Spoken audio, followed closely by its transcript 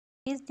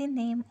is the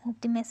name of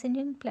the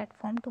messaging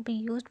platform to be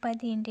used by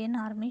the Indian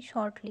Army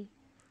shortly.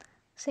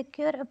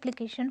 Secure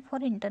application for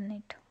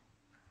Internet.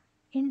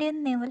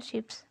 Indian naval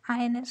ships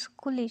INS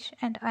Kulish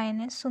and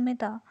INS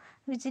Sumedha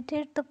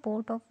visited the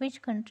port of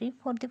which country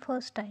for the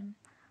first time?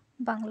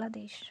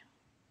 Bangladesh.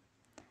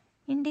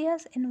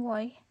 India's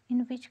envoy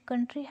in which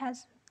country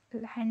has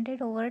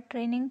handed over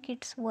training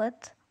kits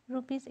worth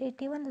rupees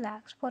 81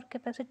 lakhs for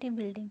capacity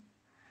building?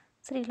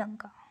 Sri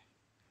Lanka.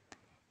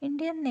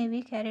 Indian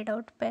Navy carried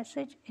out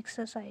passage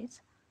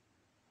exercise,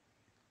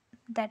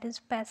 that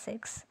is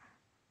PASEX,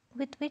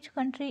 with which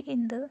country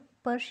in the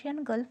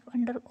Persian Gulf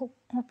under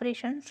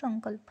Operation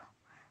Sankalp?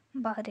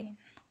 Bahrain.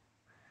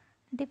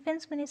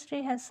 Defense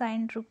Ministry has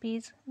signed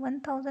rupees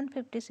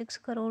 1056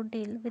 crore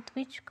deal with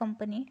which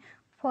company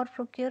for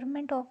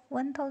procurement of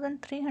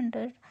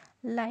 1300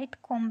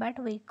 light combat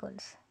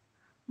vehicles?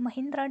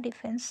 Mahindra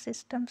Defense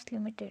Systems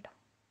Limited.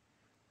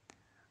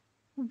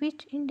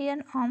 Which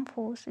Indian Armed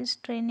Force is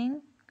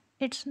training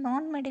its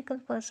non-medical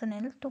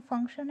personnel to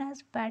function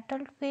as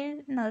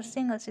battlefield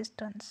nursing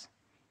assistants?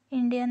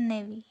 Indian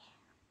Navy.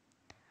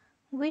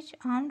 Which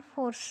armed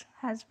force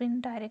has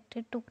been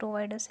directed to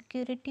provide a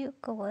security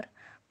cover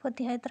for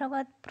the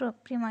Hyderabad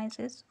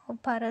premises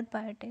of Bharat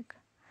Biotech?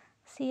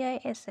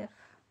 CISF.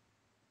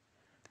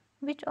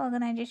 Which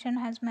organization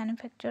has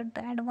manufactured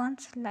the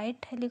advanced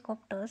light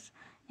helicopters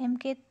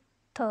Mk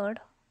 3rd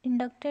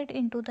inducted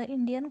into the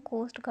Indian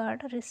Coast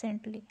Guard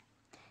recently?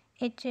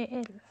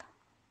 HAL.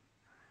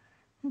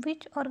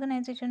 Which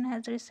organization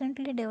has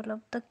recently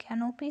developed the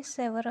canopy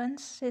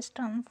surveillance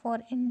system for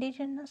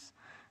indigenous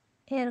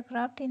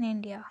aircraft in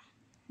India?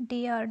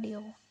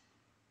 DRDO.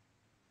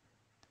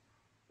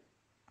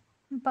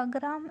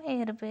 Bagram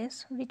Air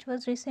Base, which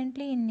was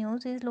recently in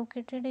news, is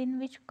located in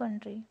which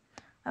country?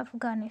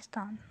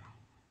 Afghanistan.